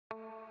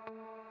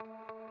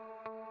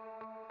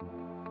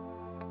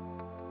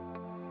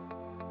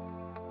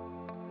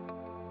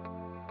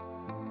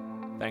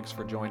Thanks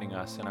for joining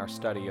us in our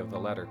study of the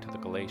letter to the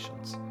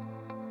Galatians.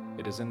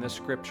 It is in this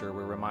scripture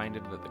we're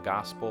reminded that the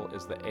gospel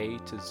is the A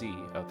to Z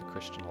of the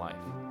Christian life.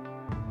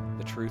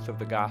 The truth of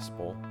the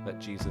gospel, that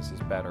Jesus is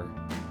better,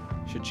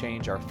 should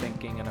change our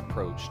thinking and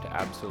approach to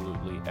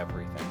absolutely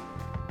everything.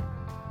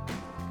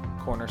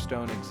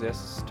 Cornerstone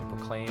exists to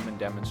proclaim and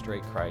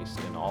demonstrate Christ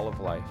in all of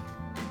life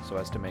so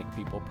as to make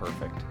people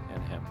perfect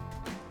in Him.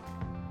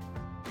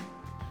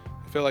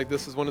 I feel like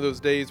this is one of those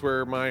days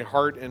where my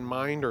heart and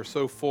mind are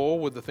so full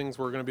with the things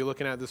we're going to be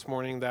looking at this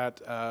morning that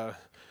I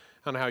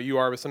don't know how you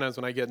are, but sometimes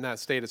when I get in that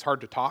state, it's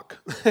hard to talk.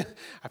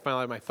 I find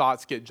like my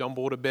thoughts get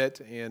jumbled a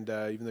bit, and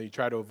even though you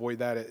try to avoid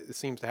that, it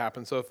seems to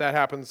happen. So if that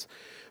happens,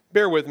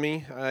 bear with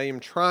me. I am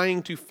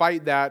trying to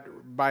fight that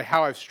by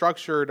how I've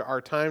structured our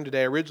time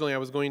today. Originally, I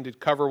was going to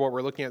cover what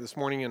we're looking at this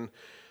morning in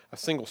a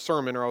single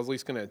sermon, or I was at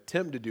least going to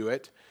attempt to do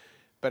it.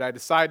 But I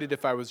decided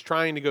if I was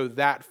trying to go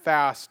that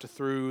fast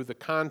through the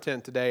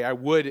content today, I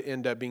would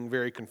end up being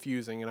very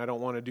confusing, and I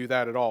don't want to do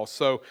that at all.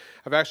 So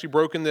I've actually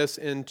broken this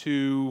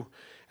into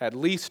at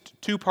least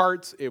 2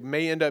 parts. It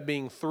may end up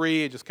being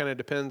 3. It just kind of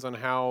depends on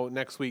how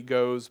next week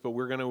goes. But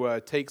we're going to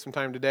take some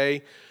time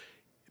today,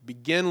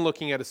 begin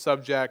looking at a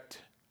subject.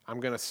 I'm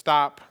going to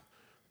stop.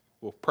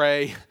 We'll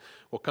pray.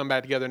 We'll come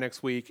back together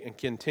next week and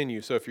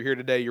continue. So if you're here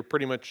today, you're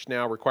pretty much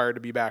now required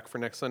to be back for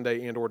next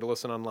Sunday and or to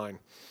listen online.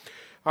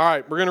 All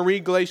right, we're going to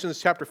read Galatians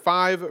chapter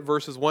 5,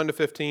 verses 1 to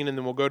 15, and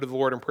then we'll go to the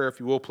Lord in prayer.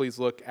 If you will, please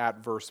look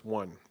at verse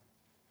 1.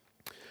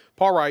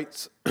 Paul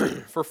writes,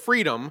 "For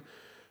freedom,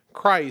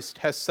 Christ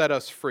has set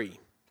us free.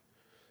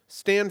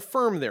 Stand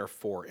firm,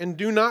 therefore, and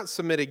do not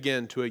submit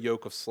again to a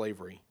yoke of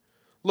slavery.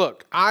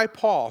 Look, I,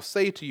 Paul,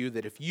 say to you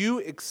that if you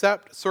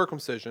accept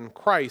circumcision,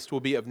 Christ will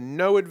be of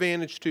no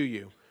advantage to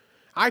you.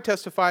 I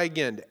testify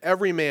again to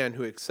every man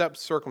who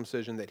accepts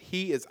circumcision that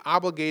he is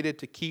obligated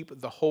to keep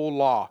the whole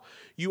law.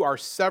 You are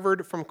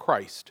severed from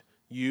Christ.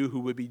 You who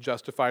would be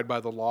justified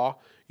by the law,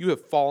 you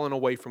have fallen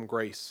away from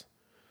grace.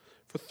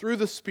 For through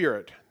the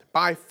Spirit,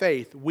 by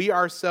faith, we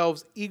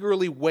ourselves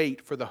eagerly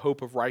wait for the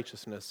hope of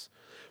righteousness.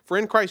 For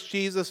in Christ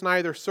Jesus,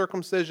 neither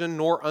circumcision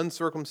nor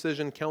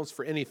uncircumcision counts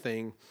for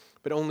anything,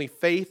 but only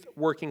faith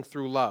working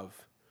through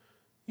love.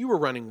 You were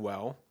running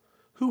well.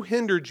 Who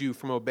hindered you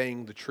from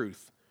obeying the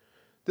truth?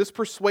 This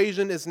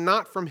persuasion is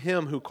not from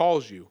him who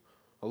calls you.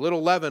 A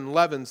little leaven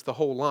leavens the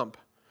whole lump.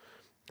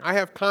 I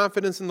have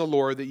confidence in the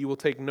Lord that you will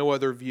take no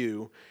other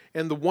view,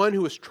 and the one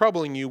who is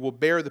troubling you will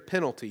bear the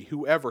penalty,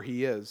 whoever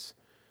he is.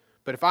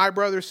 But if I,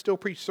 brothers, still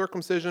preach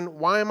circumcision,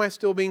 why am I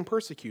still being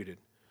persecuted?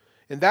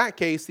 In that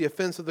case, the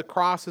offense of the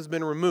cross has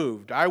been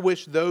removed. I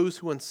wish those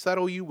who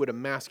unsettle you would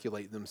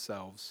emasculate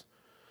themselves.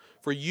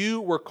 For you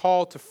were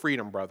called to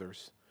freedom,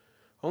 brothers.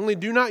 Only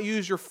do not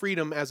use your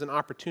freedom as an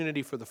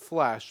opportunity for the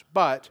flesh,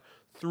 but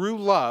through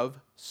love,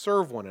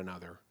 serve one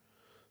another.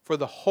 For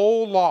the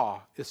whole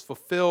law is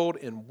fulfilled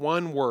in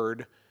one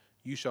word,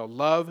 you shall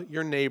love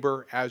your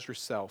neighbor as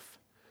yourself.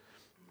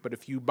 But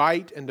if you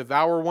bite and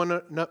devour one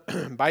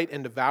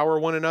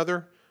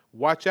another,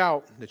 watch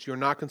out that you are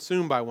not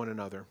consumed by one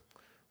another."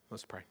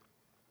 Let's pray.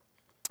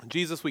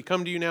 Jesus, we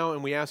come to you now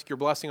and we ask your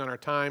blessing on our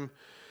time.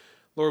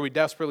 Lord, we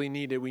desperately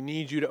need it. We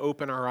need you to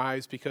open our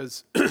eyes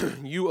because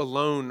you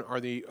alone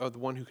are the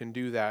one who can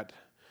do that.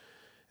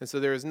 And so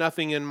there is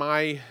nothing in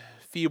my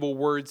feeble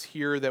words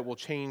here that will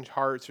change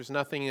hearts. There's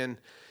nothing in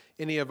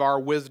any of our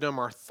wisdom,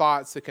 our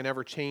thoughts that can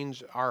ever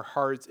change our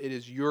hearts. It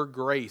is your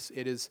grace.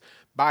 It is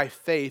by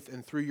faith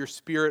and through your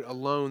Spirit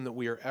alone that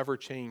we are ever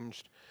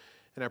changed.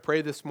 And I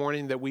pray this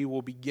morning that we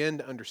will begin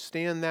to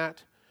understand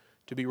that,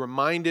 to be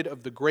reminded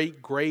of the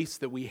great grace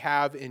that we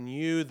have in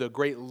you, the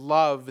great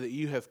love that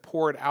you have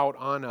poured out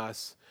on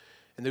us,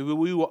 and that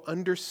we will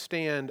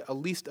understand at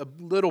least a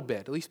little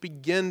bit, at least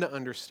begin to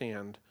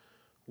understand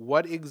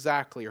what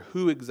exactly or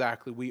who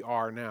exactly we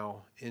are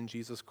now in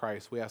Jesus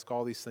Christ. We ask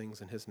all these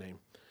things in his name.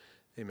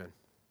 Amen.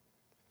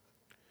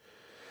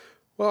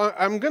 Well,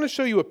 I'm going to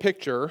show you a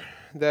picture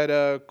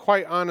that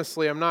quite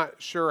honestly, I'm not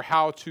sure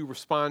how to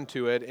respond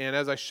to it. And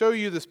as I show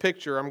you this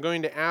picture, I'm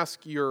going to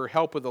ask your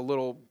help with a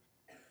little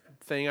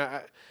thing.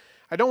 I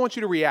don't want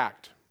you to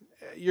react.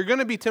 You're going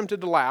to be tempted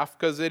to laugh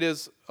because it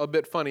is a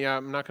bit funny.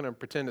 I'm not going to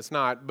pretend it's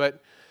not.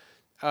 But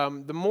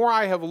the more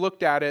I have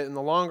looked at it and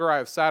the longer I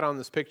have sat on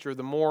this picture,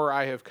 the more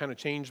I have kind of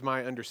changed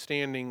my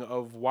understanding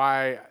of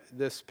why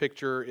this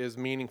picture is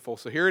meaningful.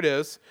 So here it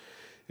is.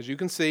 As you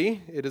can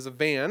see, it is a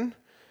van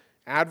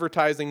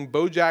advertising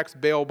Bojack's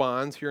bail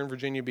bonds here in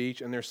Virginia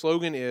Beach, and their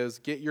slogan is,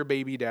 "Get your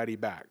baby daddy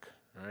back,"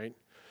 right?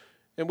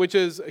 And which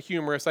is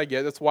humorous, I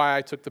get. That's why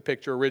I took the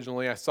picture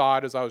originally. I saw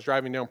it as I was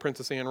driving down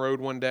Princess Anne Road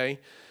one day,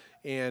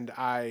 and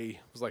I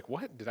was like,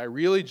 what? Did I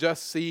really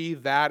just see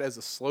that as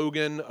a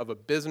slogan of a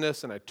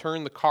business? And I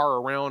turned the car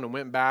around and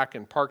went back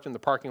and parked in the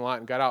parking lot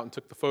and got out and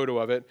took the photo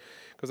of it.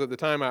 Because at the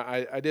time,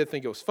 I did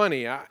think it was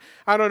funny. I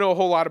don't know a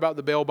whole lot about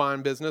the bail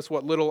bond business.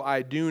 What little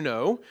I do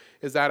know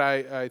is that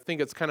I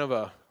think it's kind of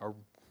a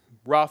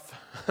rough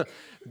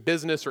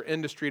business or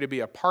industry to be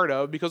a part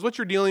of, because what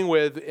you're dealing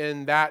with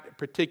in that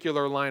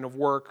particular line of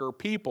work are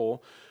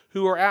people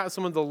who are at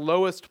some of the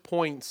lowest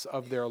points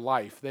of their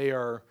life. They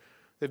are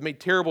They've made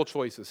terrible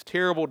choices,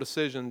 terrible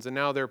decisions, and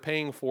now they're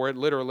paying for it,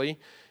 literally,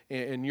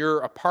 and you're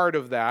a part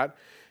of that.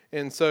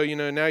 And so,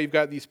 now you've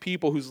got these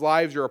people whose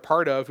lives you're a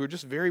part of who are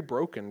just very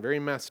broken, very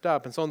messed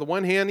up. And so on the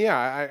one hand,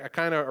 I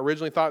kind of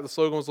originally thought the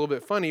slogan was a little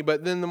bit funny,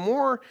 but then the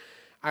more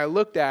I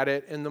looked at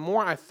it and the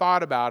more I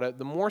thought about it,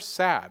 the more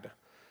sad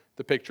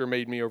the picture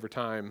made me over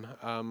time.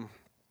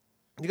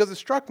 Because it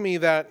struck me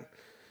that,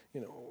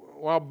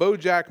 while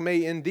Bojack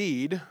may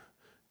indeed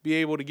be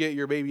able to get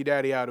your baby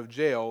daddy out of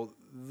jail,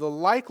 the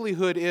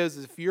likelihood is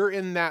if you're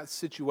in that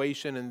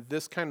situation and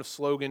this kind of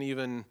slogan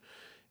even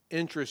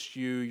interests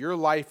you, your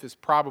life is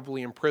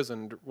probably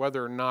imprisoned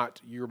whether or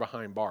not you're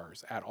behind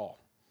bars at all.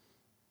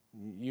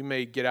 You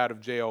may get out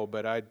of jail,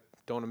 but I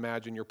don't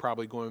imagine you're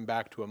probably going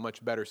back to a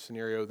much better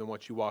scenario than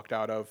what you walked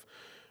out of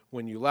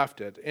when you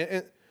left it.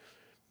 And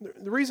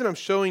the reason I'm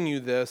showing you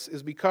this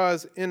is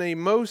because in a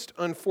most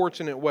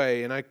unfortunate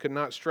way, and I could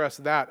not stress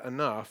that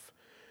enough,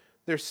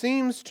 there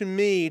seems to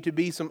me to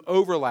be some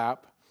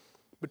overlap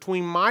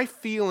between my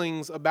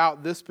feelings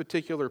about this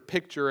particular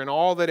picture and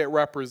all that it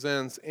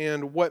represents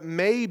and what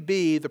may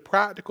be the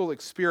practical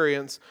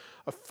experience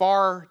of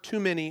far too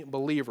many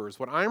believers.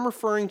 What I'm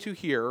referring to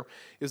here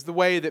is the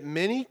way that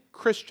many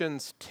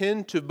Christians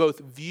tend to both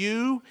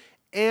view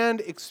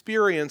and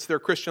experience their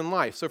Christian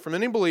life. So for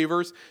many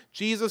believers,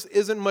 Jesus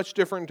isn't much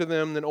different to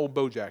them than old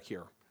Bojack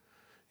here.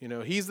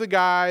 He's the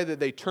guy that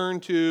they turn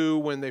to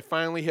when they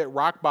finally hit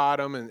rock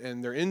bottom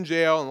and they're in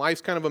jail and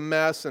life's kind of a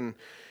mess.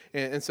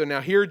 And so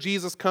now here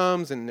Jesus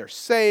comes and they're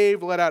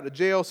saved, let out of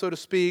jail, so to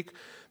speak.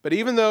 But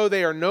even though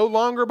they are no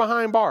longer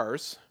behind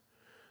bars,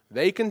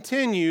 they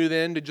continue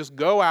then to just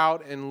go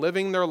out and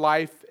living their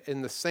life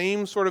in the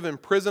same sort of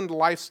imprisoned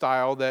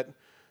lifestyle that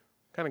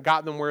kind of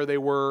got them where they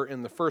were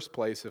in the first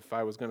place, if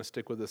I was going to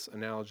stick with this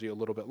analogy a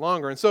little bit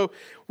longer. And so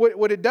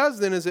what it does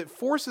then is it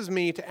forces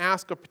me to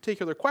ask a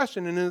particular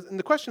question. And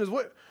the question is,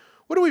 what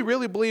do we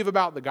really believe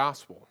about the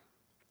gospel?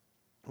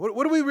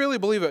 What do we really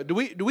believe it? Do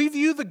we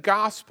view the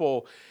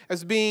gospel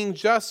as being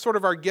just sort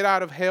of our get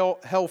out of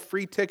hell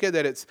free ticket,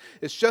 that it's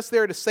just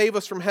there to save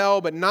us from hell,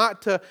 but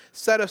not to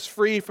set us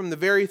free from the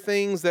very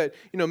things that,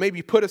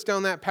 maybe put us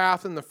down that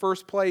path in the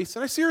first place?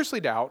 And I seriously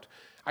doubt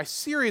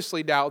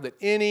that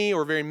any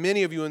or very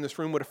many of you in this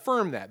room would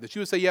affirm that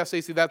you would say, yes,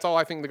 Stacey, that's all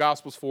I think the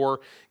gospel's for,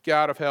 get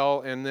out of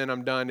hell, and then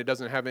I'm done. It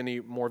doesn't have any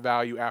more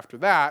value after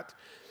that.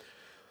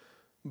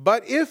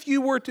 But if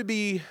you were to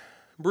be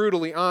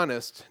brutally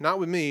honest, not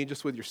with me,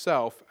 just with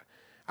yourself,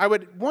 I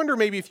would wonder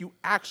maybe if you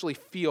actually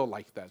feel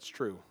like that's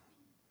true.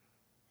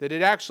 That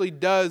it actually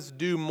does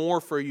do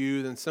more for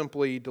you than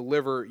simply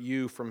deliver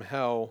you from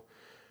hell.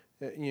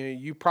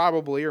 You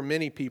probably, or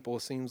many people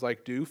it seems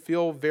like do,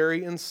 feel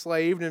very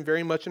enslaved and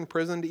very much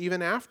imprisoned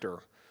even after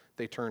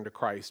they turn to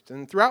Christ.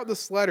 And throughout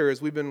this letter,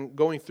 as we've been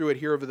going through it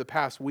here over the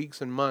past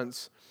weeks and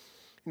months,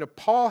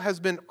 Paul has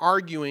been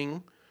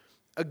arguing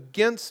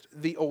against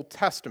the Old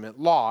Testament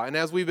law. And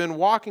as we've been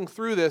walking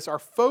through this, our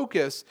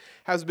focus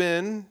has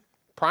been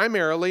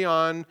primarily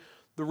on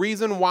the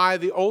reason why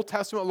the Old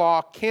Testament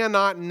law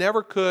cannot,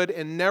 never could,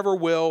 and never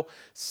will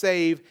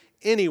save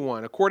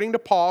anyone. According to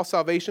Paul,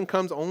 salvation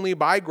comes only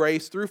by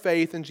grace through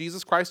faith in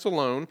Jesus Christ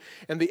alone.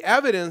 And the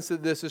evidence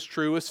that this is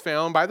true is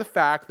found by the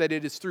fact that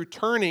it is through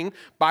turning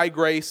by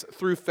grace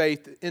through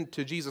faith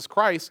into Jesus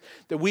Christ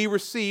that we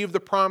receive the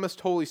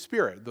promised Holy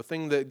Spirit, the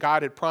thing that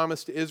God had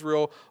promised to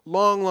Israel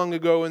long, long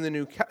ago in the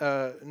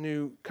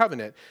New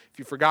Covenant. If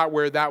you forgot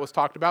where that was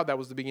talked about, that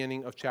was the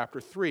beginning of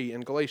chapter 3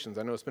 in Galatians.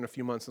 I know it's been a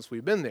few months since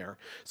we've been there.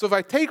 So if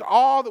I take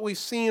all that we've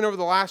seen over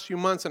the last few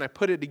months and I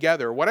put it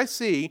together, what I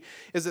see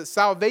is that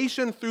salvation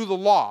through the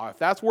law, if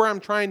that's where I'm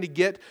trying to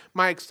get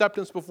my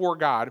acceptance before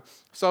God,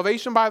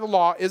 salvation by the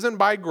law isn't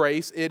by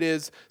grace. It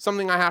is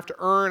something I have to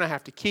earn, I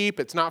have to keep.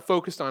 It's not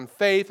focused on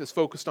faith, it's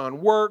focused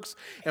on works.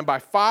 And by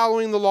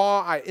following the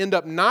law, I end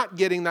up not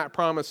getting that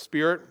promised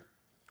Spirit.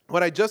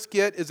 What I just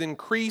get is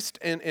increased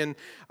and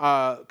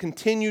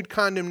continued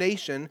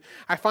condemnation.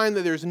 I find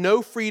that there's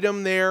no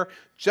freedom there,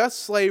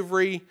 just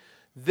slavery.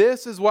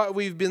 This is what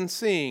we've been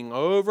seeing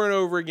over and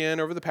over again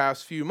over the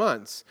past few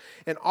months.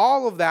 And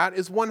all of that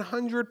is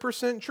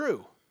 100%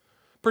 true,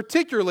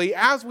 particularly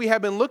as we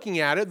have been looking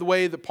at it the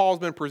way that Paul's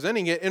been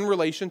presenting it in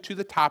relation to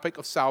the topic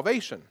of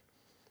salvation.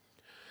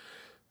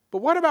 But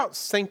what about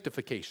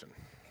sanctification?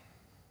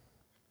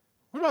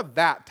 What about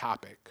that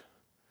topic?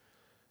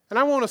 And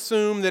I won't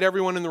assume that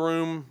everyone in the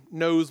room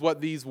knows what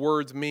these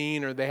words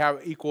mean or they have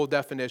equal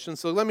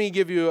definitions. So let me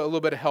give you a little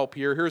bit of help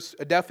here. Here's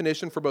a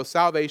definition for both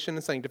salvation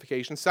and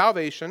sanctification.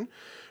 Salvation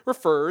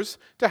refers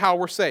to how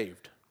we're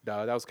saved.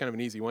 That was kind of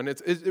an easy one.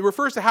 It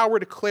refers to how we're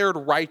declared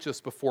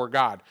righteous before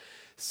God.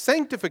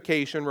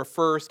 Sanctification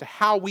refers to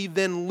how we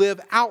then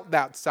live out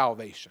that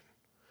salvation.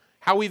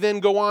 How we then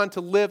go on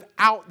to live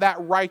out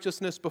that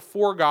righteousness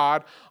before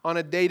God on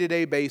a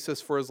day-to-day basis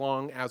for as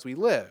long as we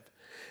live.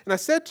 And I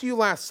said to you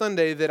last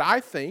Sunday that I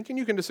think, and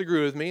you can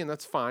disagree with me, and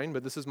that's fine,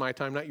 but this is my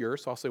time, not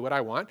yours, so I'll say what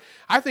I want.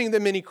 I think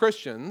that many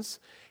Christians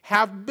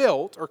have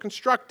built or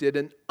constructed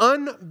an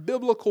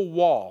unbiblical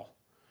wall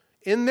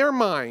in their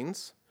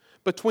minds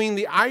between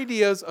the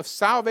ideas of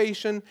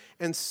salvation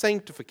and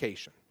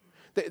sanctification.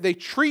 They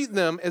treat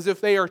them as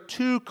if they are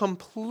two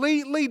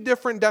completely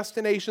different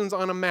destinations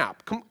on a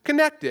map.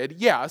 Connected,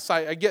 yes,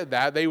 I get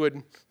that.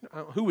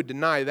 Who would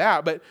deny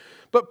that?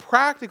 But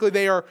practically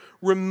they are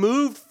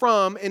removed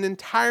from and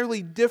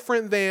entirely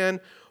different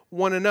than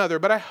one another.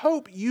 But I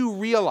hope you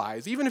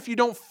realize, even if you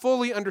don't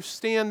fully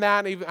understand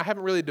that, I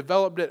haven't really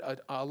developed it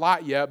a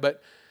lot yet,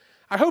 but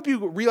I hope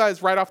you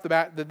realize right off the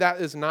bat that that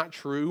is not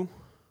true.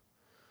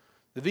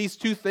 That these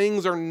two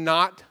things are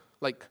not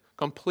like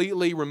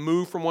completely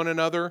removed from one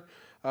another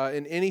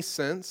in any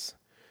sense.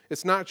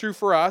 It's not true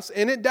for us,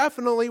 and it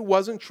definitely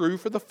wasn't true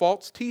for the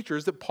false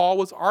teachers that Paul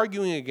was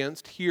arguing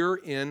against here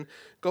in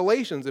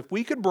Galatians. If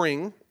we could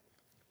bring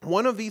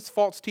one of these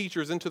false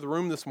teachers into the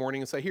room this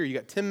morning and say, here, you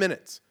got 10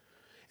 minutes.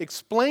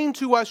 Explain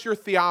to us your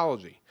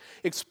theology.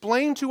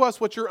 Explain to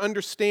us what your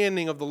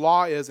understanding of the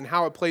law is and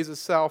how it plays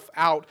itself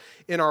out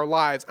in our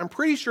lives. I'm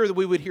pretty sure that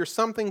we would hear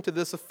something to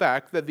this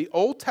effect, that the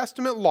Old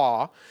Testament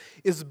law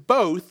is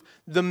both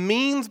the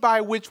means by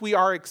which we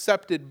are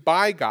accepted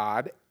by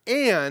God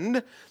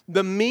and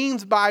the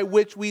means by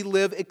which we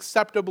live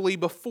acceptably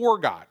before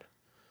God.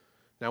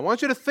 Now, I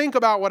want you to think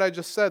about what I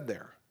just said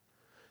there.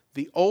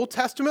 The Old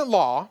Testament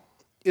law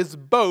is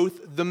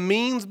both the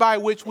means by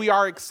which we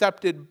are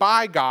accepted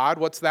by God.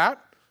 What's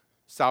that?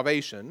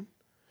 Salvation.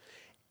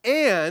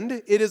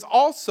 And it is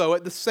also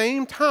at the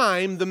same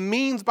time the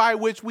means by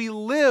which we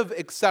live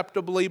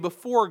acceptably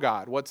before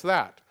God. What's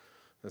that?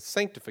 That's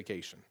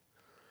sanctification.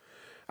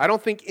 I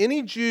don't think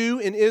any Jew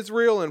in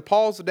Israel in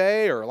Paul's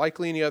day, or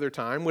likely any other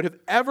time, would have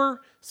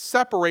ever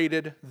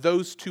separated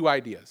those two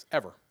ideas,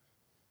 ever.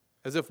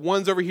 As if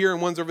one's over here and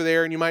one's over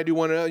there, and you might do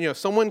one.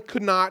 Someone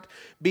could not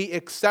be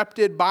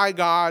accepted by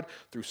God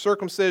through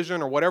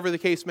circumcision or whatever the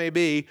case may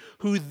be,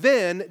 who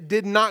then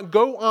did not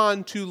go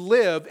on to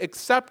live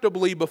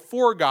acceptably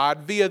before God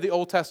via the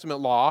Old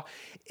Testament law,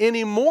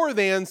 any more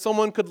than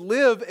someone could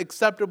live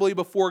acceptably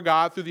before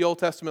God through the Old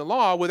Testament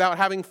law without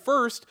having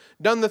first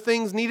done the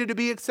things needed to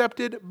be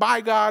accepted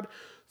by God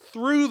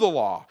through the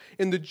law.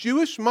 In the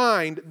Jewish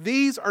mind,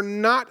 these are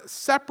not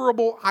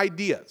separable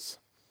ideas.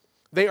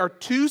 They are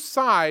two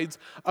sides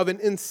of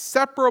an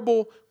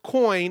inseparable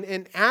coin,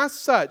 and as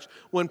such,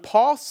 when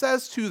Paul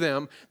says to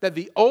them that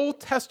the Old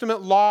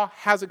Testament law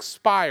has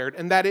expired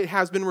and that it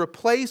has been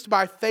replaced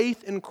by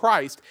faith in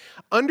Christ,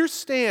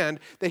 understand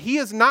that he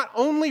is not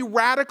only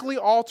radically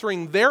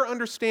altering their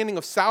understanding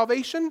of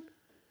salvation,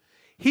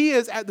 he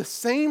is at the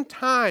same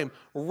time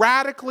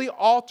radically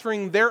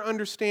altering their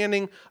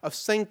understanding of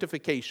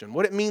sanctification,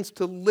 what it means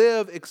to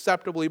live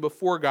acceptably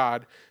before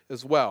God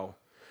as well.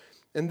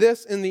 And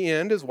this, in the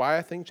end, is why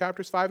I think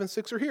chapters 5 and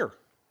 6 are here.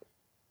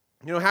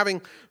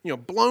 Having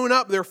blown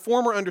up their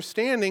former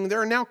understanding, there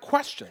are now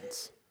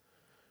questions.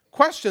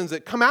 Questions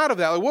that come out of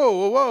that. Like,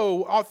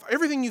 whoa.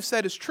 Everything you've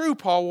said is true,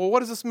 Paul. Well, what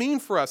does this mean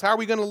for us? How are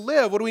we going to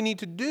live? What do we need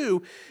to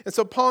do? And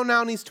so Paul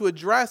now needs to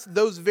address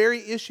those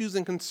very issues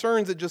and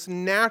concerns that just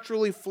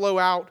naturally flow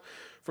out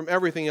from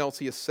everything else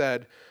he has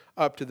said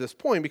up to this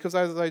point. Because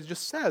as I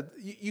just said,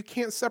 you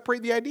can't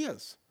separate the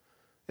ideas.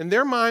 In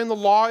their mind, the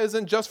law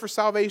isn't just for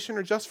salvation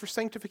or just for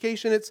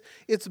sanctification.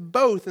 It's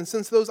both. And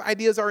since those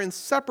ideas are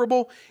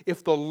inseparable,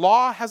 if the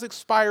law has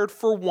expired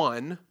for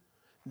one,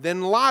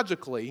 then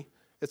logically,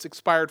 it's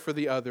expired for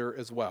the other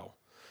as well.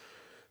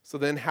 So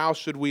then how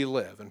should we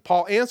live? And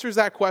Paul answers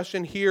that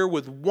question here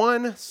with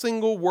one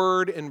single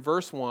word in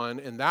verse 1,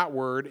 and that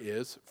word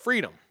is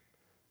freedom.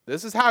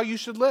 This is how you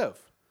should live.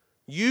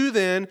 You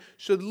then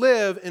should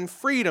live in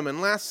freedom.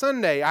 And last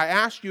Sunday, I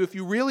asked you if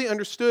you really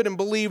understood and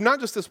believed not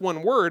just this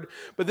one word,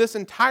 but this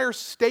entire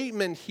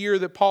statement here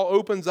that Paul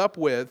opens up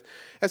with.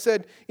 I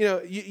said,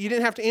 you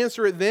didn't have to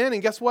answer it then,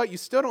 and guess what? You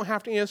still don't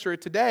have to answer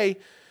it today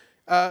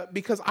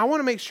because I want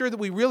to make sure that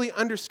we really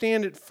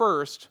understand it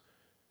first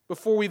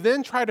before we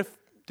then try to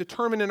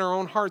determine in our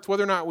own hearts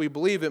whether or not we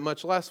believe it,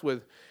 much less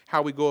with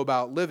how we go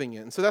about living it.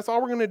 And so that's all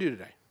we're going to do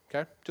today,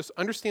 okay? Just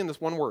understand this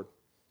one word,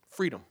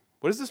 freedom.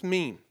 What does this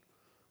mean?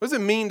 What does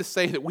it mean to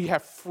say that we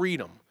have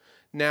freedom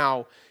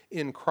now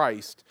in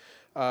Christ?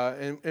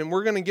 And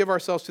we're going to give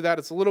ourselves to that.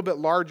 It's a little bit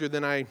larger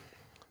than I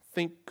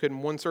think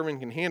one sermon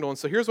can handle. And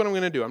so here's what I'm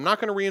going to do. I'm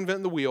not going to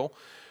reinvent the wheel.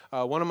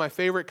 One of my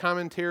favorite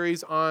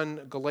commentaries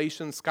on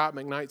Galatians, Scott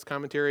McKnight's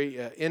commentary,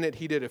 in it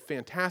he did a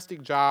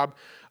fantastic job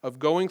of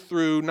going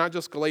through not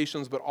just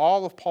Galatians, but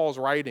all of Paul's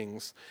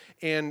writings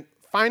and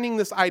finding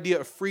this idea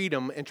of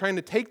freedom and trying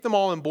to take them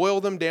all and boil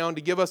them down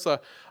to give us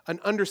an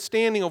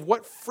understanding of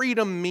what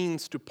freedom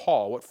means to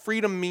Paul, what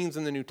freedom means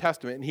in the New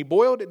Testament. And he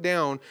boiled it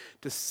down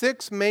to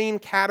 6 main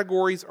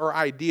categories or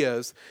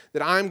ideas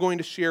that I'm going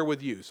to share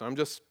with you. So I'm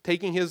just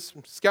taking his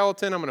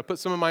skeleton. I'm going to put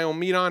some of my own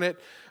meat on it.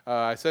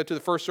 I said to the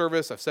first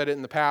service, I've said it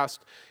in the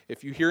past,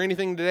 if you hear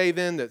anything today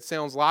then that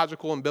sounds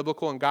logical and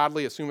biblical and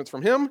godly, assume it's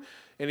from him.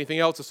 Anything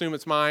else, assume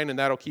it's mine, and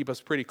that'll keep us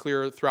pretty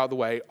clear throughout the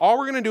way. All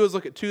we're going to do is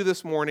look at 2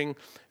 this morning,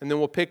 and then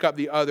we'll pick up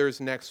the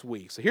others next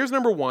week. So here's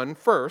number 1.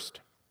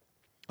 First,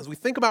 as we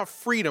think about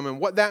freedom and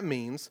what that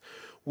means,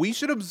 we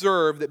should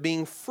observe that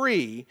being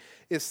free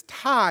is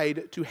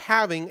tied to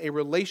having a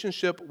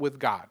relationship with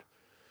God.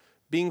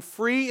 Being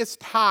free is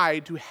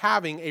tied to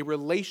having a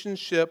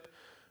relationship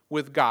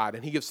with God.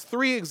 And he gives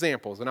 3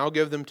 examples, and I'll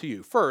give them to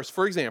you. First,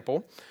 for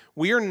example,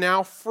 we are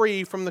now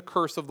free from the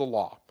curse of the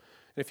law.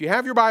 And if you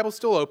have your Bible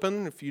still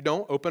open, if you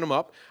don't, open them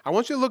up. I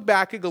want you to look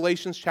back at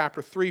Galatians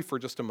chapter 3 for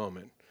just a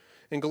moment.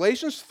 In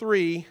Galatians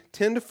 3,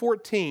 10 to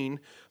 14,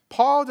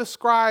 Paul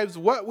describes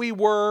what we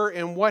were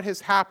and what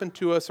has happened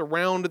to us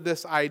around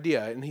this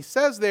idea. And he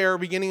says there,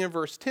 beginning in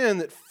verse 10,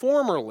 that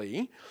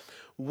formerly,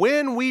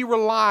 when we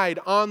relied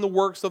on the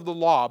works of the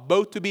law,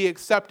 both to be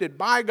accepted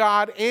by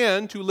God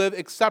and to live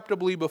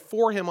acceptably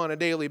before Him on a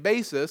daily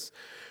basis,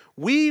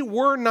 we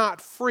were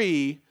not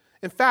free.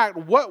 In fact,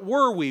 what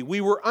were we? We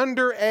were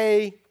under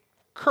a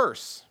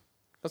curse.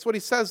 That's what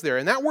he says there.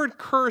 And that word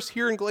curse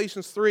here in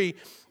Galatians 3,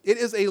 it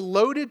is a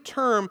loaded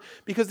term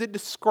because it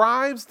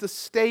describes the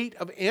state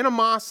of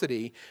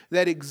animosity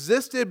that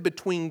existed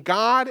between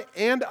God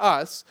and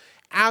us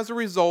as a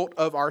result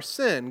of our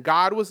sin.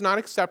 God was not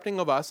accepting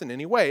of us in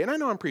any way. And I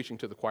know I'm preaching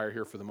to the choir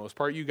here for the most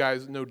part. You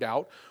guys, no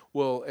doubt,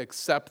 will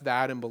accept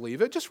that and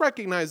believe it. Just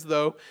recognize,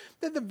 though,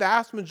 that the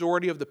vast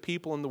majority of the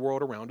people in the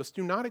world around us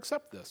do not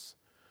accept this.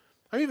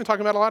 I'm even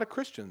talking about a lot of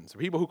Christians,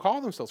 people who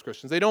call themselves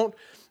Christians.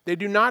 They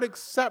do not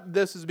accept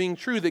this as being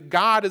true, that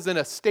God is in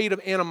a state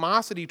of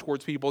animosity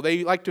towards people.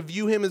 They like to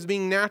view Him as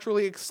being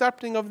naturally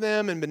accepting of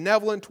them and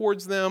benevolent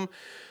towards them.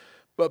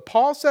 But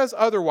Paul says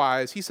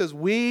otherwise. He says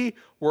we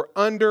were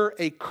under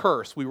a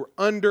curse. We were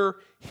under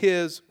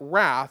His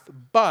wrath.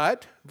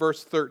 But,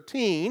 verse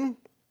 13,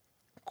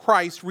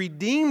 Christ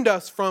redeemed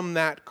us from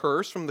that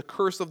curse, from the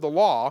curse of the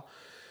law,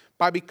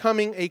 by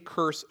becoming a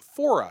curse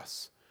for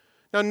us.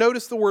 Now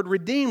notice the word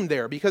redeemed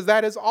there, because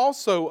that is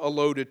also a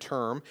loaded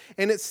term,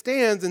 and it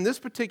stands in this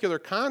particular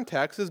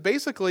context as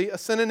basically a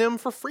synonym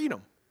for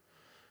freedom.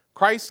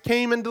 Christ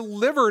came and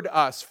delivered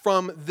us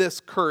from this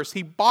curse.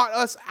 He bought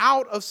us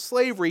out of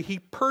slavery. He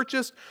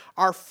purchased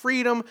our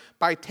freedom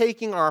by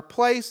taking our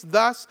place,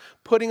 thus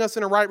putting us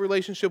in a right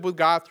relationship with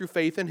God through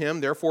faith in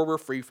Him. Therefore, we're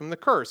free from the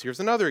curse.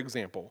 Here's another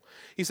example.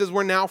 He says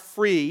we're now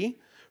free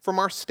from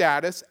our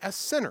status as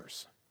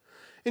sinners.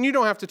 And you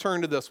don't have to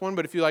turn to this one,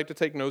 but if you like to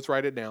take notes,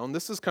 write it down.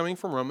 This is coming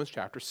from Romans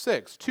chapter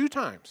 6,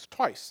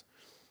 twice.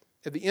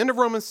 At the end of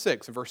Romans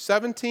 6, in verse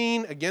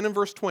 17, again in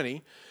verse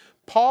 20,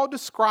 Paul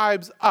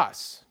describes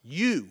us,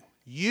 you,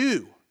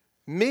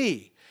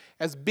 me,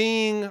 as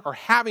being, or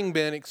having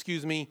been,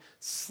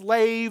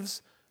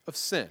 slaves of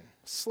sin.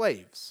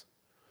 Slaves.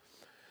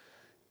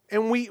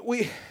 And we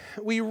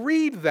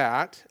read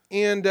that,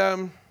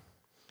 and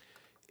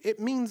it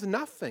means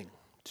nothing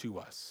to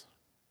us.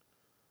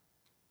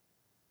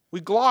 We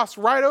gloss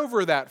right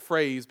over that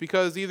phrase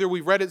because either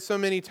we've read it so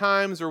many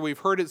times or we've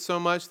heard it so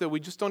much that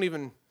we just don't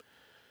even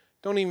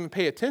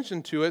pay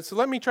attention to it. So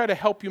let me try to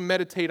help you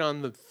meditate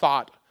on the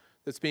thought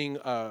that's being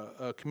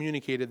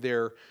communicated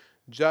there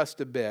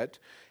just a bit.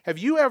 Have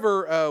you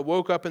ever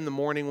woke up in the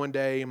morning one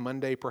day,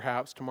 Monday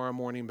perhaps, tomorrow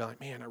morning, and been like,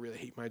 man, I really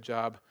hate my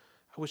job.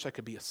 I wish I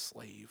could be a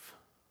slave.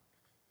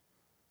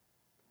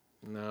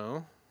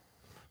 No.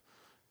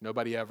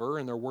 Nobody ever,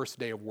 in their worst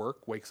day of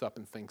work, wakes up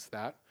and thinks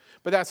that.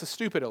 But that's a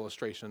stupid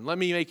illustration. Let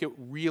me make it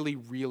really,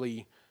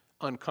 really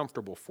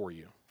uncomfortable for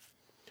you.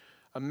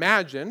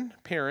 Imagine,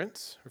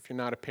 parents, if you're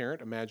not a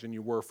parent, imagine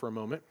you were for a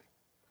moment,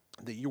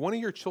 that one of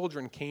your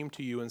children came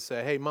to you and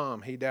said, hey,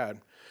 Mom, hey, Dad,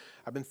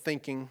 I've been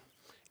thinking,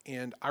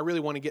 and I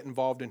really want to get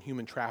involved in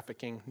human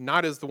trafficking.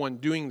 Not as the one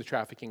doing the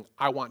trafficking.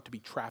 I want to be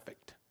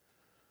trafficked.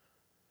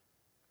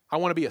 I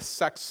want to be a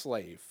sex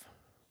slave.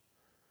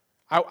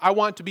 I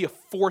want to be a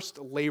forced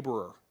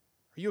laborer.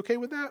 Are you okay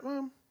with that,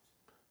 Mom?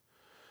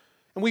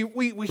 And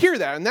we hear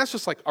that, and that's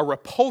just like a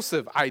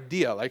repulsive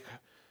idea. Like,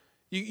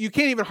 you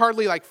can't even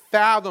hardly like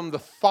fathom the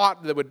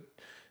thought that would,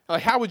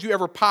 like, how would you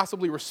ever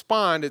possibly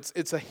respond?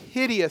 It's a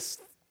hideous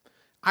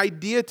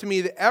idea to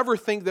me to ever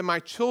think that my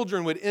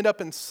children would end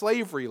up in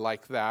slavery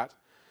like that.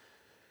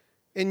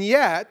 And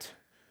yet,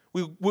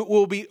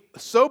 we'll be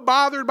so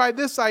bothered by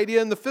this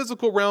idea in the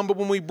physical realm, but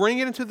when we bring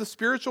it into the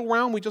spiritual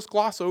realm, we just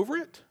gloss over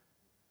it.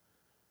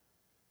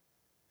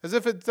 As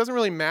if it doesn't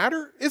really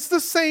matter. It's the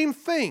same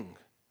thing.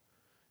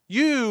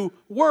 You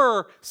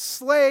were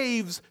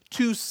slaves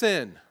to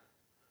sin.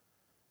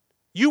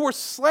 You were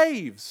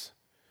slaves.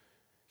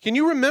 Can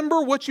you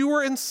remember what you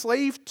were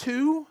enslaved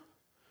to?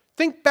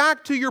 Think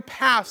back to your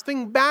past.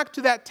 Think back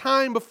to that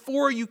time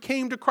before you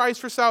came to Christ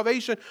for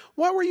salvation.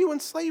 What were you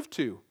enslaved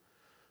to?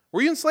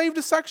 Were you enslaved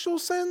to sexual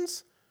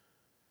sins?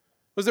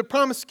 Was it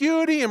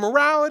promiscuity,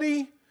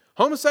 immorality,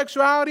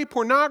 homosexuality,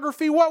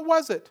 pornography? What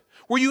was it?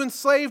 Were you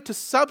enslaved to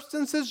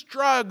substances,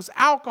 drugs,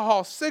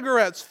 alcohol,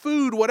 cigarettes,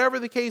 food, whatever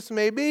the case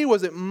may be?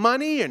 Was it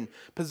money and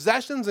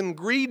possessions and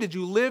greed? Did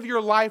you live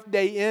your life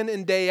day in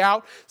and day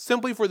out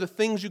simply for the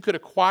things you could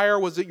acquire?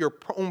 Was it your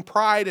own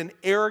pride and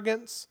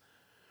arrogance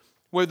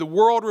where the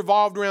world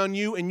revolved around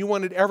you and you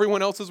wanted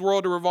everyone else's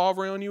world to revolve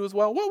around you as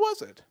well? What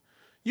was it?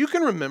 You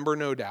can remember,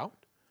 no doubt.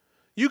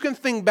 You can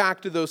think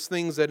back to those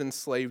things that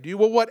enslaved you.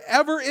 Well,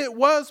 whatever it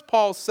was,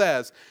 Paul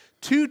says,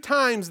 2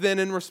 times then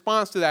in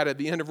response to that at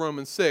the end of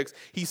Romans 6,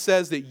 he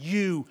says that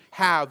you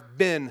have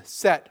been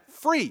set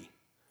free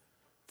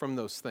from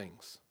those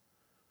things.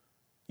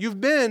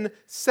 You've been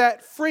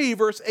set free,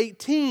 verse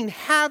 18,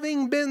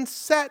 having been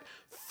set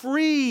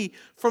free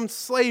from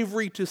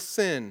slavery to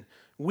sin,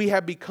 we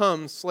have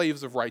become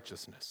slaves of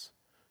righteousness.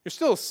 You're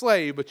still a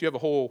slave, but you have a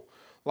whole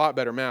lot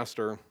better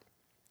master.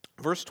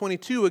 Verse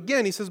 22,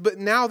 again, he says, but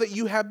now that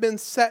you have been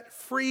set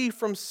free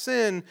from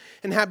sin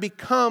and have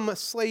become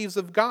slaves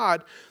of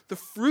God, the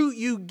fruit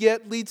you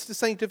get leads to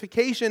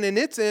sanctification and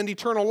its end,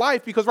 eternal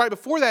life. Because right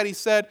before that, he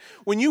said,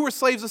 when you were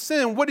slaves of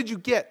sin, what did you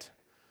get?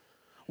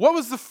 What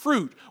was the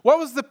fruit? What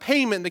was the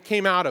payment that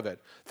came out of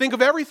it? Think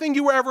of everything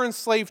you were ever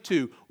enslaved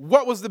to.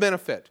 What was the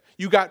benefit?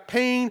 You got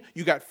pain,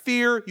 you got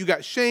fear, you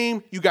got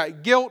shame, you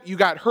got guilt, you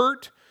got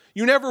hurt.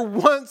 You never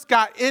once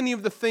got any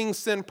of the things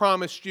sin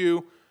promised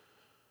you.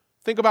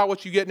 Think about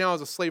what you get now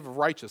as a slave of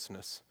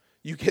righteousness.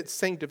 You get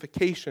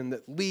sanctification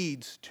that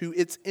leads to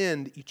its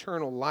end,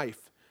 eternal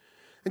life.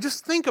 And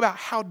just think about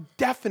how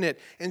definite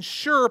and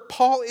sure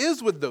Paul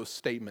is with those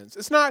statements.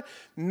 It's not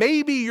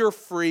maybe you're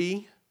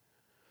free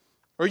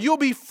or you'll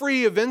be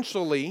free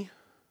eventually.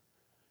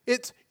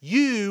 It's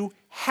you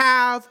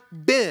have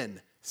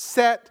been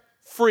set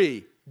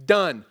free.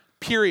 Done.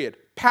 Period.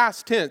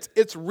 Past tense.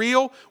 It's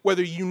real,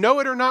 whether you know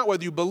it or not,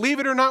 whether you believe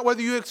it or not,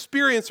 whether you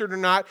experience it or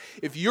not.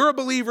 If you're a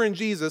believer in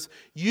Jesus,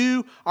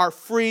 you are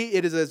free.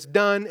 It is as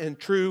done and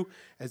true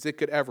as it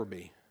could ever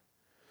be.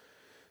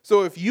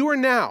 So if you are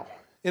now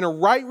in a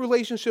right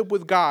relationship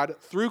with God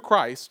through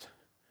Christ,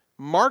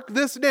 mark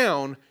this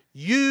down.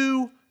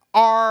 You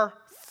are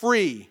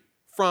free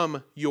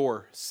from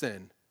your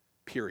sin.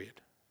 Period.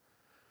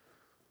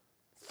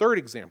 Third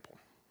example.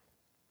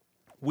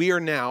 We are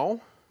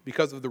now,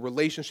 because of the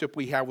relationship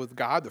we have with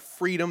God, the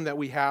freedom that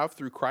we have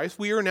through Christ,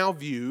 we are now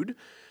viewed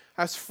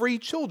as free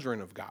children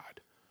of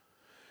God.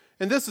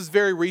 And this is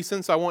very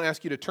recent, so I won't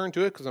ask you to turn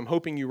to it because I'm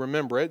hoping you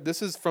remember it.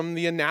 This is from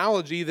the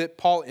analogy that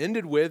Paul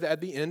ended with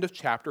at the end of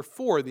chapter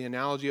 4, the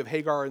analogy of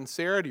Hagar and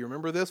Sarah. Do you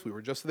remember this? We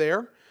were just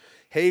there.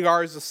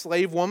 Hagar is a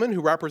slave woman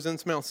who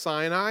represents Mount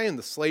Sinai and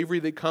the slavery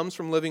that comes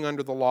from living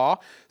under the law.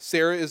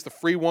 Sarah is the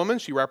free woman.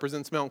 She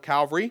represents Mount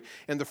Calvary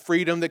and the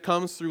freedom that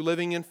comes through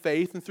living in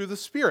faith and through the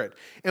Spirit.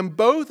 And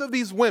both of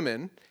these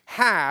women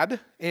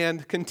had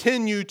and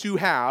continue to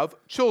have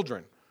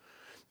children.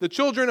 The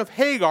children of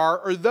Hagar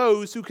are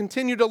those who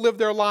continue to live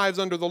their lives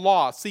under the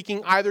law,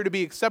 seeking either to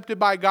be accepted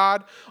by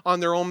God on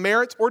their own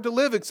merits or to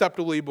live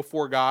acceptably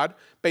before God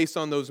based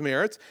on those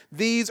merits.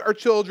 These are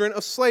children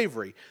of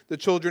slavery. The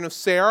children of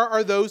Sarah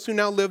are those who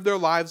now live their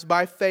lives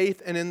by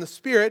faith and in the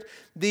Spirit.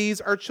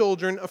 These are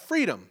children of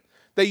freedom.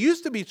 They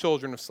used to be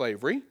children of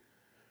slavery,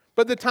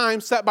 but the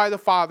time set by the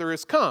Father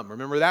has come.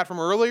 Remember that from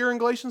earlier in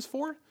Galatians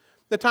 4?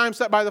 The time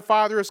set by the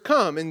Father has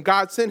come, and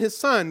God sent His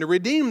Son to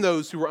redeem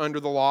those who were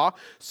under the law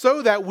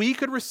so that we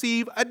could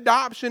receive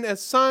adoption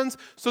as sons,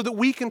 so that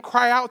we can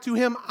cry out to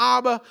Him,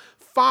 Abba,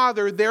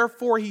 Father.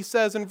 Therefore, He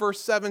says in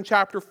verse 7,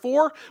 chapter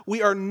 4,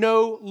 we are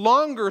no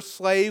longer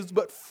slaves,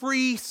 but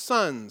free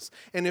sons.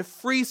 And if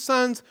free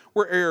sons,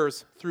 we're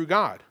heirs through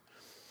God.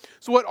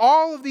 So what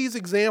all of these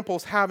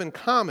examples have in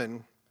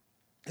common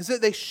is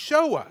that they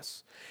show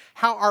us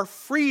how our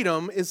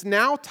freedom is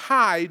now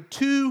tied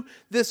to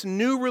this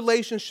new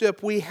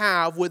relationship we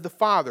have with the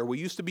Father. We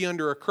used to be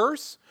under a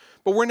curse,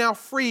 but we're now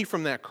free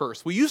from that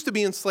curse. We used to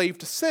be enslaved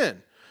to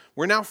sin.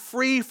 We're now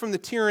free from the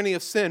tyranny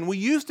of sin. We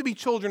used to be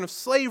children of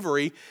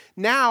slavery.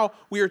 Now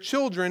we are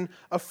children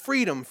of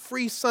freedom,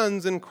 free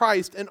sons in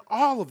Christ. And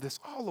all of this,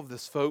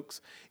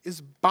 folks,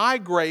 is by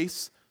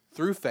grace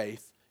through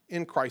faith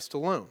in Christ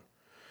alone.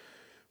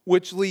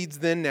 Which leads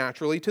then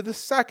naturally to the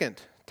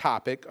second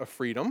topic of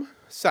freedom.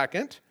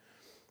 Second,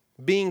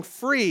 being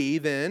free,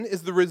 then,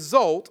 is the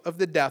result of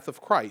the death of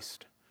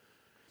Christ.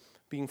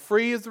 Being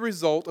free is the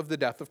result of the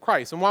death of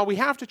Christ. And while we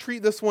have to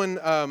treat this one,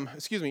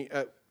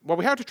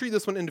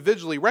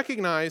 individually,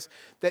 recognize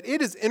that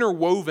it is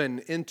interwoven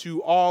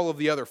into all of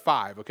the other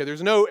 5. Okay,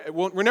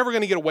 we're never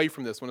going to get away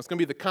from this one. It's going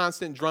to be the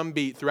constant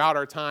drumbeat throughout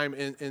our time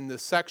in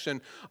this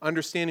section,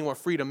 understanding what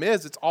freedom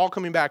is. It's all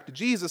coming back to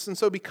Jesus. And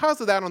so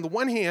because of that, on the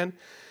one hand,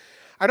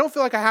 I don't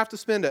feel like I have to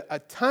spend a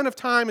ton of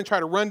time and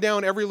try to run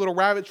down every little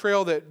rabbit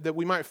trail that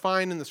we might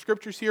find in the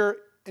scriptures here.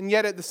 And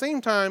yet at the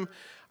same time,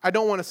 I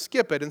don't want to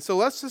skip it. And so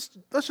let's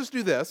just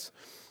do this.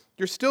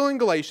 You're still in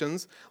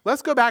Galatians.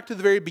 Let's go back to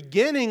the very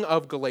beginning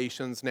of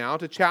Galatians now,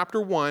 to chapter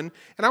 1.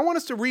 And I want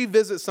us to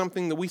revisit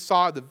something that we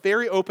saw at the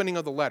very opening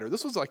of the letter.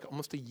 This was like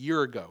almost a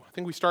year ago. I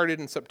think we started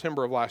in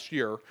September of last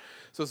year.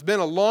 So it's been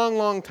a long,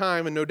 long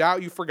time, and no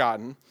doubt you've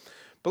forgotten.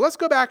 But let's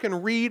go back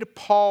and read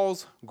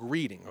Paul's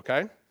greeting,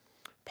 okay?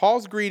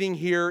 Paul's greeting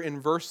here in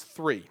verse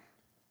 3.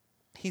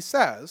 He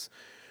says,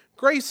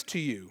 "Grace to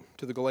you,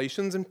 to the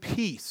Galatians, and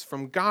peace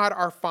from God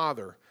our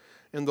Father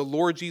and the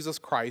Lord Jesus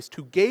Christ,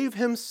 who gave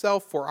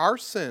Himself for our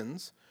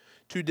sins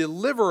to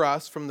deliver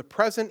us from the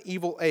present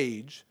evil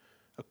age,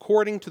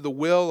 according to the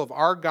will of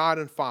our God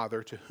and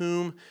Father, to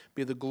whom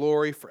be the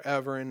glory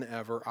forever and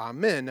ever.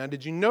 Amen." Now,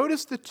 did you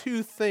notice the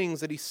two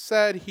things that he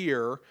said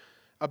here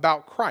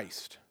about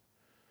Christ?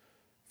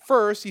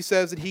 First, he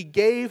says that he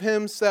gave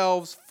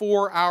himself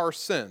for our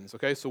sins.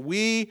 Okay, so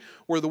we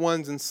were the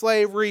ones in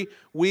slavery.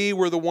 We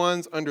were the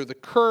ones under the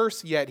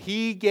curse, yet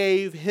he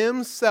gave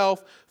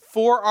himself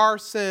for our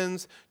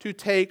sins to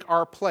take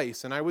our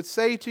place. And I would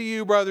say to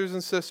you, brothers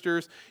and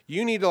sisters,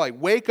 you need to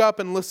wake up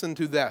and listen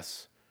to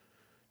this,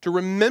 to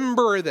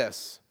remember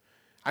this.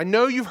 I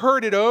know you've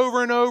heard it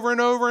over and over and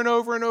over and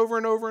over and over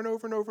and over and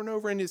over and over and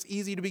over, and it's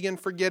easy to begin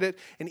to forget it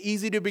and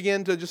easy to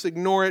begin to just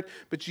ignore it,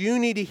 but you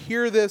need to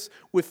hear this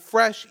with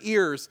fresh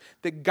ears,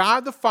 that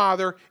God the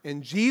Father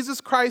and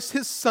Jesus Christ,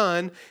 his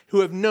Son,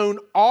 who have known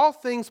all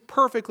things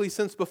perfectly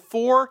since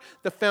before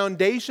the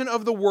foundation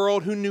of the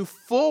world, who knew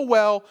full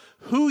well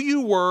who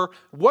you were,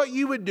 what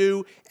you would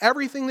do,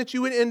 everything that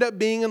you would end up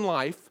being in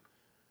life,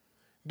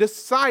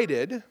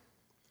 decided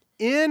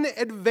in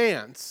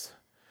advance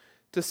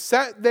to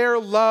set their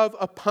love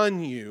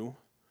upon you,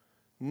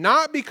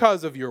 not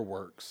because of your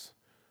works,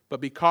 but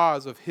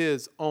because of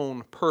his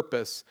own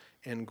purpose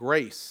and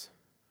grace.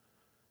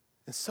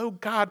 And so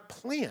God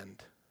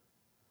planned.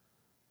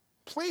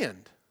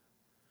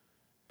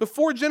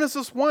 Before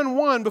Genesis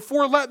 1:1,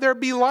 before let there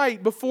be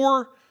light,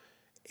 before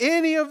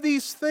any of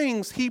these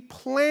things, he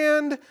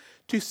planned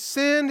to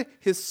send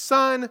his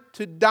Son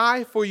to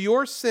die for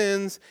your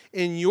sins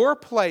in your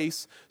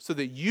place so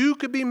that you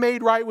could be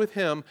made right with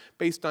him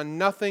based on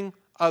nothing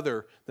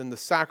other than the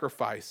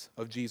sacrifice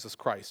of Jesus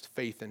Christ,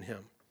 faith in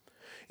him.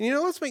 And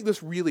let's make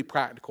this really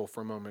practical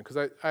for a moment,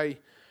 because I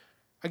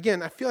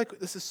feel like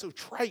this is so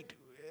trite.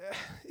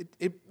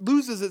 It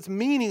loses its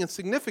meaning and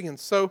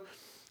significance. So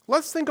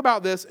let's think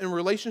about this in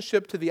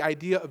relationship to the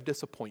idea of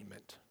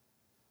disappointment.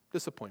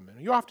 Disappointment.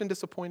 Are you often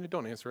disappointed?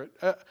 Don't answer it.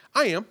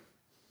 I am.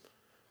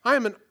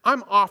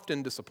 I'm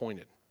often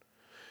disappointed.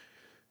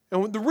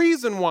 And the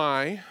reason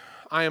why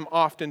I am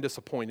often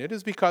disappointed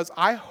is because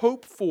I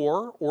hope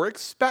for or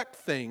expect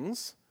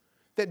things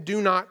that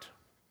do not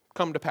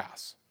come to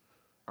pass.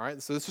 All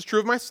right, so this is true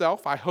of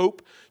myself. I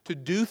hope to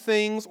do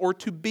things or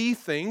to be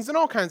things in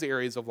all kinds of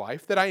areas of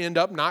life that I end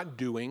up not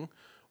doing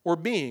or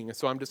being, and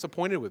so I'm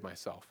disappointed with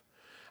myself.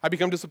 I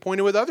become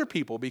disappointed with other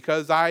people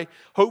because I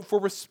hope for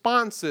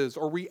responses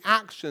or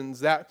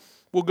reactions that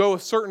will go a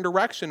certain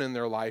direction in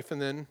their life,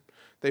 and then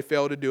they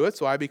fail to do it,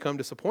 so I become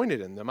disappointed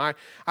in them.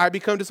 I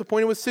become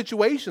disappointed with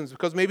situations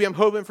because maybe I'm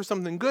hoping for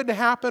something good to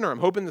happen, or I'm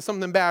hoping that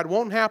something bad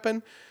won't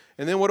happen.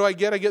 And then what do I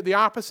get? I get the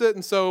opposite,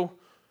 and so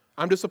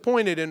I'm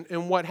disappointed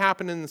in what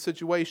happened in the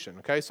situation.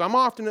 Okay, so I'm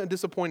often a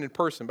disappointed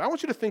person. But I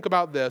want you to think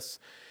about this,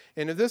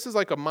 and if this is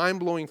like a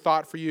mind-blowing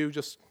thought for you,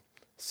 just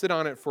sit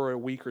on it for a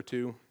week or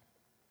two.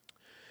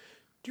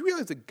 Do you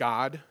realize that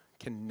God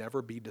can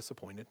never be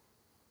disappointed?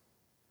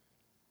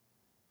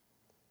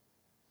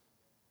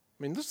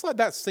 I mean, just let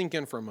that sink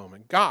in for a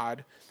moment.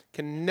 God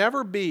can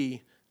never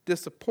be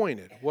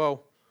disappointed.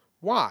 Well,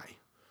 why?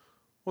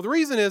 Well, the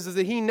reason is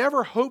that he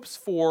never hopes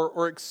for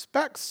or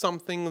expects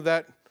something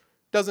that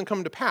doesn't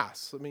come to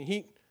pass. I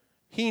mean,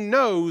 he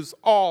knows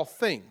all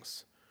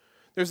things.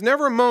 There's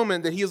never a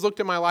moment that he has looked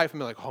at my life and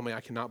been like, oh man,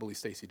 I cannot believe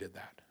Stacy did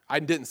that.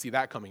 I didn't see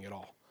that coming at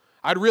all.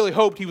 I'd really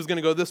hoped he was going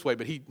to go this way,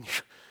 but he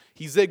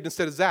zigged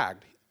instead of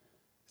zagged.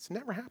 It's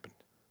never happened.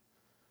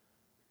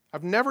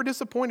 I've never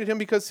disappointed him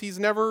because he's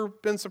never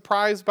been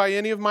surprised by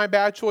any of my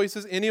bad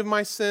choices, any of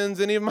my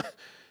sins, and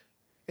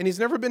he's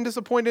never been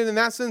disappointed in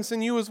that sense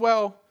in you as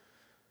well.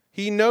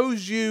 He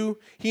knows you.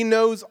 He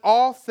knows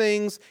all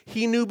things.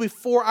 He knew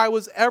before I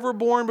was ever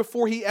born,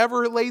 before he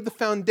ever laid the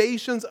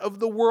foundations of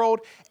the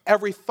world,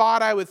 every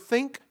thought I would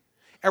think,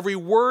 every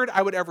word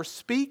I would ever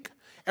speak,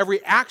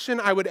 every action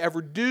I would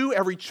ever do,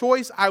 every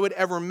choice I would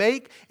ever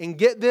make. And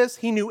get this,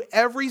 he knew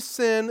every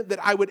sin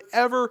that I would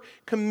ever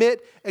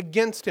commit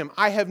against him.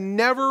 I have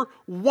never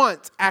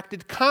once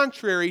acted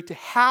contrary to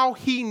how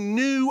he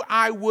knew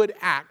I would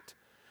act.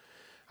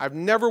 I've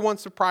never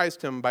once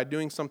surprised him by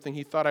doing something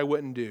he thought I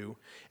wouldn't do,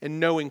 and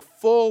knowing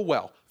full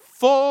well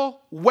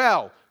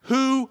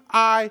who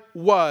I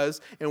was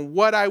and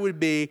what I would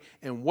be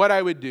and what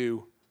I would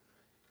do.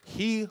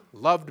 He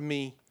loved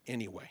me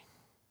anyway.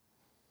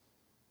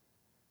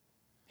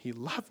 He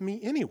loved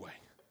me anyway.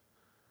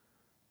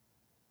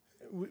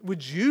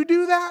 Would you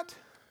do that?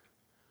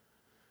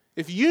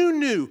 If you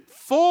knew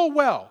full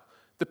well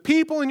the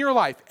people in your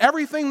life,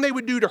 everything they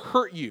would do to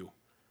hurt you,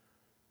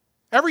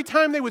 every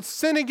time they would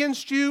sin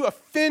against you,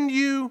 offend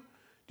you,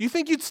 do you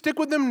think you'd stick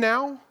with them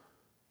now?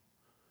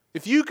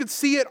 If you could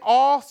see it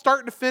all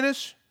start to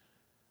finish,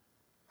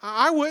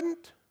 I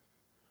wouldn't.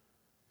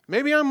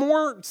 Maybe I'm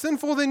more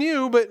sinful than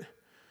you, but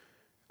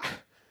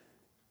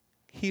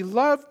he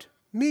loved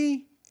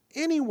me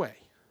anyway.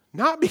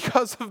 Not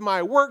because of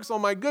my works. Oh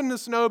my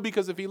goodness, no,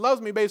 because if he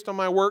loves me based on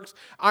my works,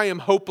 I am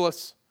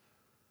hopeless.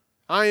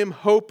 I am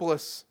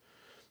hopeless.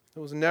 It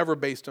was never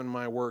based on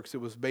my works.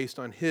 It was based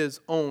on his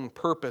own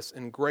purpose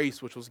and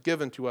grace, which was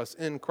given to us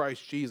in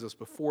Christ Jesus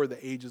before the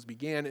ages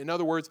began. In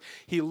other words,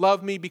 he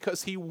loved me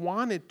because he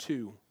wanted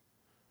to.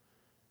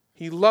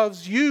 He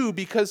loves you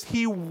because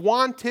he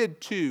wanted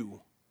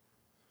to.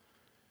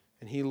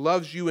 And he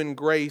loves you in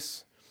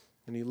grace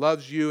And he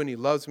loves you and he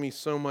loves me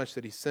so much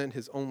that he sent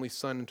his only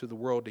Son into the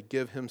world to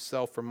give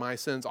himself for my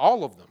sins,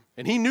 all of them.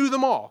 And he knew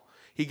them all.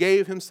 He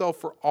gave himself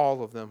for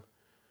all of them.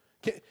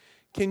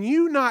 Can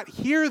you not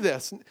hear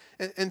this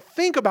and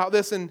think about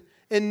this and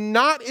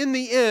not in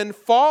the end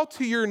fall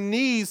to your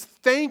knees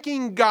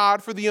thanking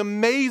God for the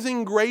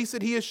amazing grace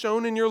that he has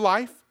shown in your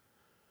life?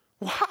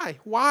 Why?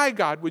 Why,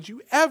 God, would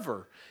you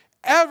ever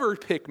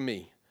pick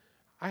me?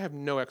 I have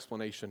no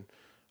explanation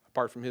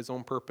apart from his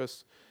own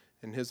purpose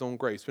and his own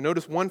grace. But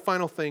notice one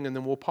final thing, and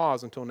then we'll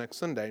pause until next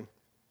Sunday.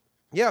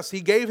 Yes, he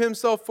gave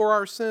himself for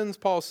our sins,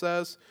 Paul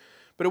says,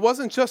 but it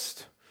wasn't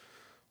just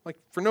like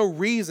for no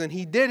reason.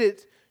 He did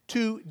it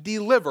to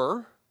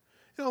deliver.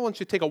 I want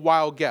you to take a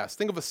wild guess.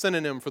 Think of a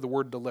synonym for the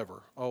word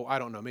deliver. Oh, I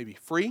don't know, maybe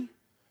free?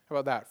 How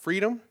about that?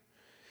 Freedom?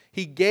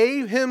 He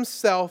gave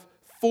himself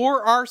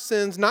for our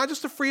sins, not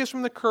just to free us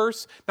from the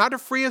curse, not to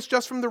free us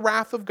just from the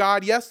wrath of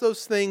God, yes,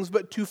 those things,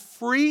 but to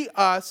free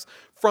us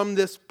from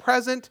this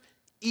present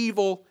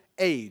evil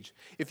age.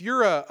 If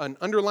you're an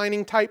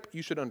underlining type,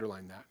 you should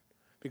underline that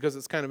because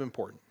it's kind of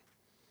important.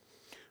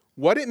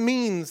 What it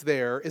means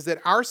there is that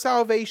our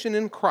salvation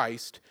in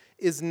Christ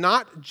is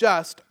not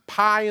just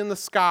pie in the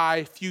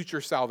sky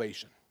future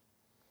salvation.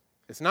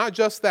 It's not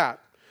just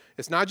that.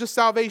 It's not just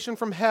salvation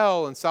from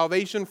hell and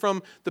salvation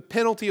from the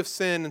penalty of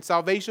sin and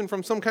salvation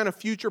from some kind of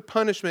future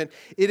punishment.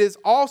 It's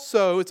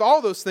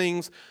all those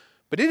things,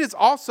 but it is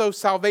also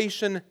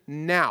salvation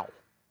now.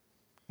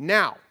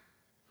 Now.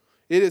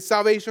 It is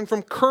salvation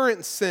from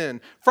current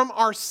sin, from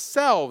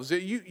ourselves.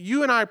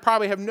 You and I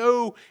probably have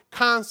no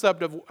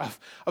concept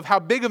of how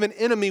big of an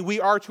enemy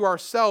we are to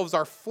ourselves,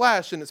 our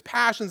flesh and its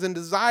passions and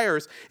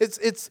desires.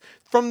 It's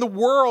from the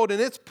world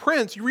and its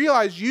prince. You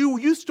realize you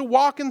used to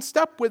walk in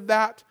step with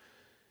that.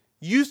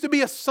 You used to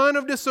be a son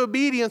of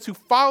disobedience who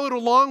followed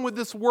along with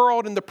this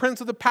world and the prince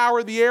of the power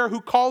of the air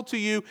who called to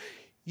you.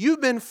 You've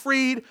been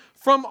freed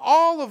from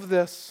all of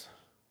this.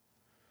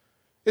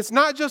 It's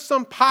not just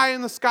some pie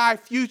in the sky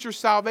future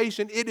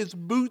salvation. It is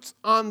boots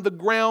on the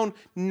ground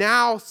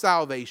now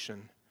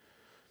salvation.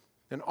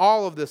 And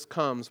all of this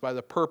comes by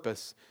the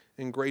purpose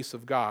and grace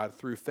of God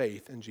through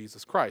faith in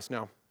Jesus Christ.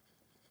 Now,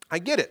 I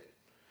get it.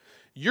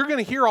 You're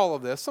going to hear all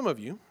of this, some of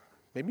you,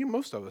 maybe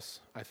most of us,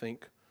 I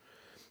think.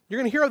 You're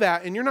going to hear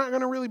that and you're not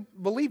going to really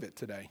believe it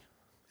today.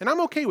 And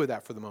I'm okay with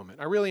that for the moment.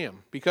 I really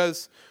am,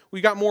 because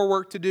we got more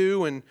work to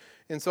do, and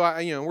so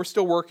we're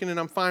still working, and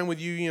I'm fine with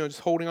you,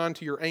 just holding on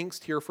to your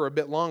angst here for a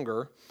bit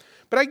longer.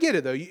 But I get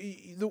it though.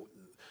 The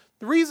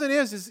reason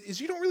is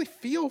you don't really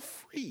feel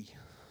free.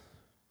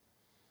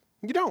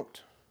 You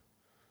don't.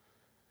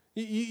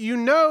 You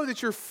know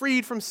that you're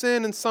freed from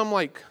sin in some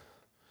like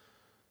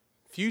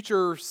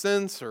future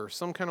sense or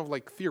some kind of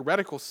like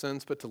theoretical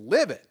sense, but to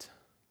live it,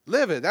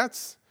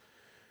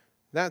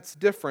 that's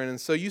different. And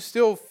so you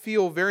still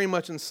feel very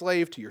much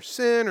enslaved to your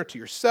sin or to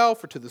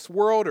yourself or to this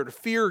world or to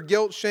fear,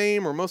 guilt,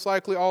 shame, or most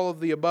likely all of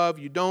the above.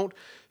 You don't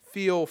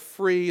feel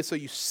free. So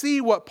you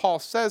see what Paul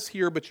says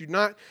here, but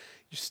you're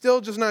still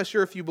just not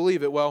sure if you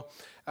believe it. Well,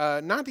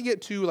 not to get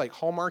too like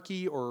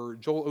Hallmarky or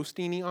Joel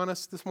Osteen-y on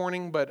us this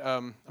morning, but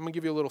I'm going to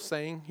give you a little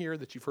saying here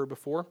that you've heard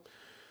before.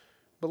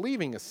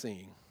 Believing is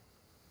seeing.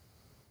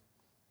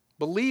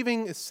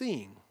 Believing is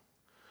seeing.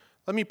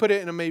 Let me put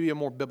it in maybe a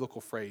more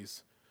biblical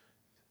phrase.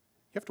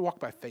 You have to walk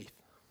by faith.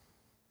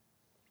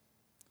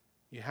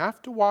 You have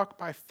to walk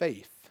by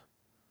faith,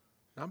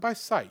 not by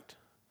sight.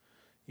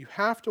 You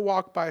have to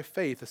walk by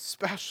faith,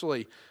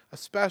 especially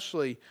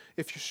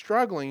if you're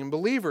struggling. And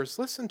believers,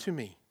 listen to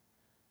me.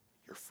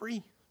 You're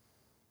free.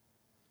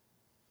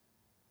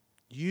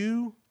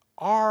 You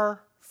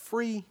are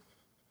free.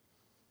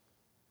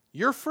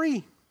 You're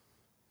free.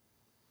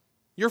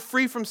 You're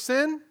free from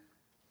sin.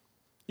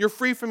 You're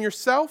free from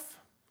yourself.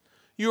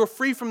 You are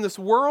free from this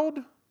world.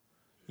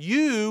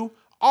 You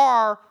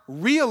are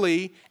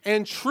really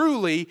and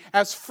truly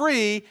as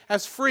free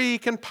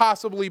can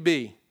possibly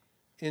be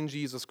in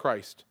Jesus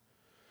Christ.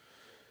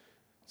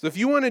 So if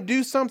you want to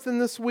do something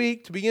this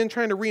week to begin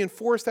trying to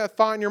reinforce that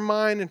thought in your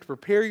mind and to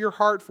prepare your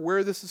heart for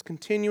where this is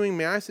continuing,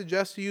 may I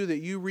suggest to you that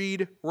you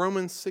read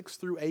Romans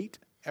 6-8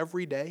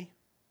 every day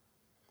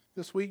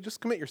this week?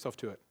 Just commit yourself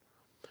to it.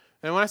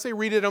 And when I say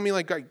read it, I don't mean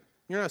like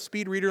you're not a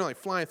speed reader like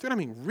flying through it. I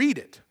mean read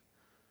it.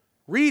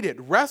 Read it.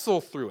 Wrestle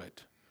through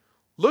it.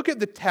 Look at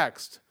the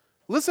text.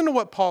 Listen to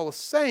what Paul is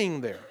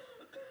saying there.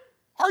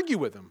 Argue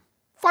with him.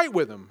 Fight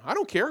with him. I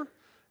don't care.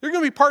 There are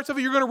going to be parts of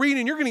it you're going to read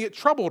and you're going to get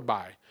troubled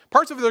by.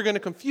 Parts of it are going to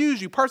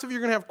confuse you. Parts of it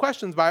you're going to have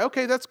questions by.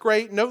 Okay, that's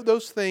great. Note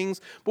those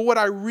things. But what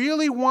I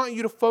really want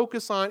you to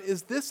focus on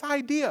is this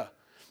idea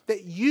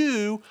that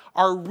you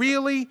are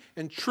really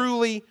and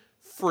truly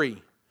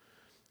free.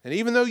 And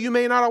even though you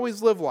may not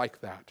always live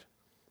like that,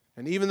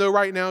 and even though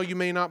right now you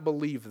may not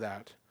believe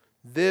that,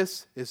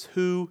 this is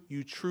who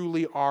you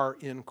truly are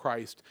in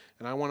Christ.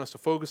 And I want us to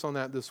focus on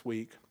that this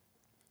week,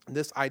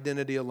 this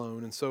identity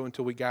alone. And so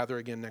until we gather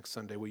again next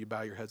Sunday, will you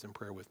bow your heads in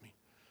prayer with me?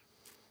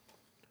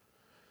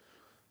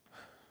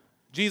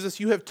 Jesus,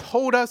 you have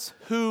told us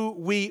who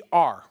we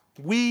are.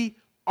 We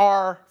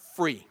are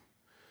free.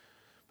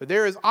 But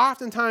there is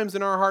oftentimes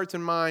in our hearts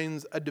and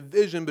minds a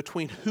division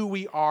between who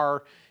we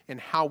are and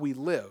how we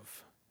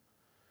live.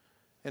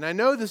 And I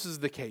know this is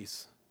the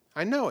case.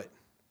 I know it.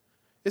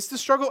 It's the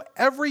struggle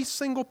every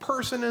single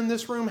person in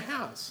this room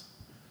has.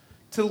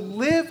 To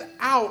live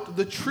out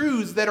the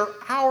truths that are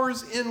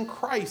ours in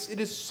Christ. It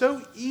is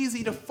so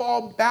easy to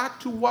fall back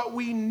to what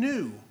we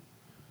knew.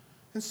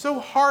 And so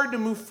hard to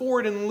move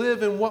forward and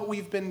live in what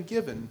we've been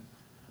given.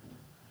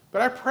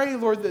 But I pray,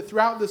 Lord, that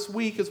throughout this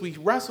week, as we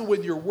wrestle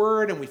with your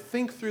word and we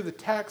think through the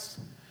text,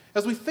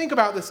 as we think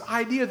about this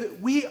idea that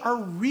we are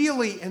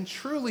really and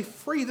truly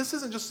free, this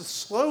isn't just a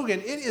slogan,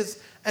 it is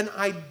an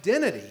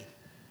identity.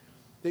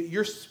 That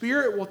your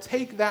Spirit will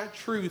take that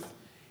truth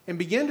and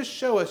begin to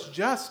show us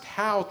just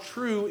how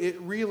true it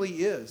really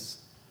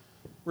is.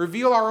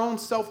 Reveal our own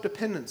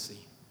self-dependency.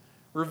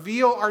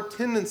 Reveal our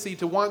tendency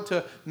to want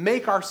to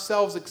make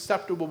ourselves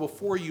acceptable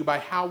before you by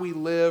how we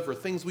live or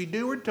things we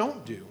do or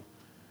don't do.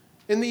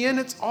 In the end,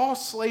 it's all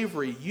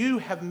slavery. You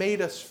have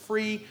made us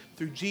free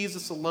through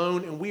Jesus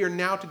alone, and we are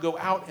now to go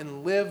out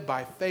and live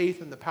by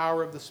faith in the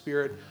power of the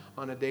Spirit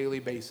on a daily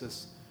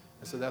basis.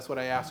 And so that's what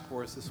I ask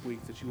for us this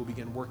week, that you will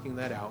begin working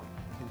that out.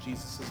 In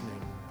Jesus'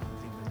 name,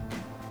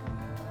 amen.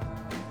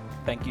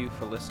 Thank you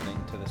for listening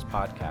to this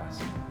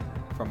podcast.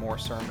 For more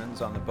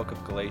sermons on the book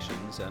of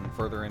Galatians and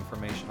further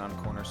information on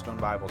Cornerstone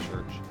Bible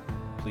Church,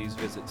 please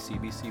visit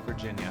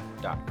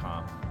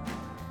cbcvirginia.com.